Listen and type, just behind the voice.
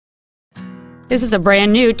This is a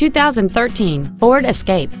brand new 2013 Ford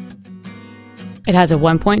Escape. It has a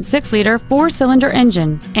 1.6-liter four-cylinder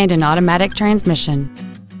engine and an automatic transmission.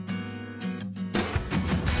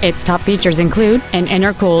 Its top features include an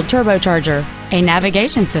intercooled turbocharger, a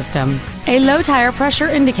navigation system, a low tire pressure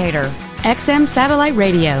indicator, XM satellite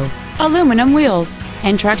radio, aluminum wheels,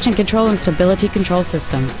 and traction control and stability control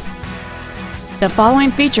systems. The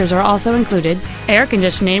following features are also included: air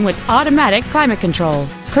conditioning with automatic climate control,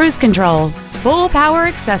 cruise control, full power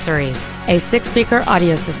accessories, a 6-speaker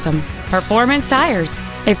audio system, performance tires,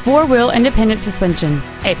 a 4-wheel independent suspension,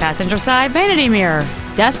 a passenger side vanity mirror,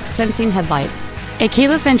 dusk sensing headlights, a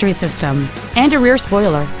keyless entry system, and a rear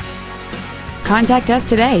spoiler. Contact us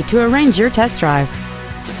today to arrange your test drive.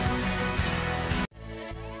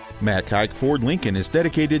 Matt Haik Ford Lincoln is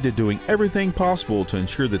dedicated to doing everything possible to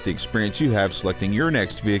ensure that the experience you have selecting your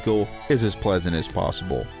next vehicle is as pleasant as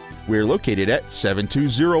possible. We're located at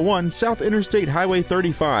 7201 South Interstate Highway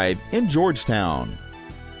 35 in Georgetown.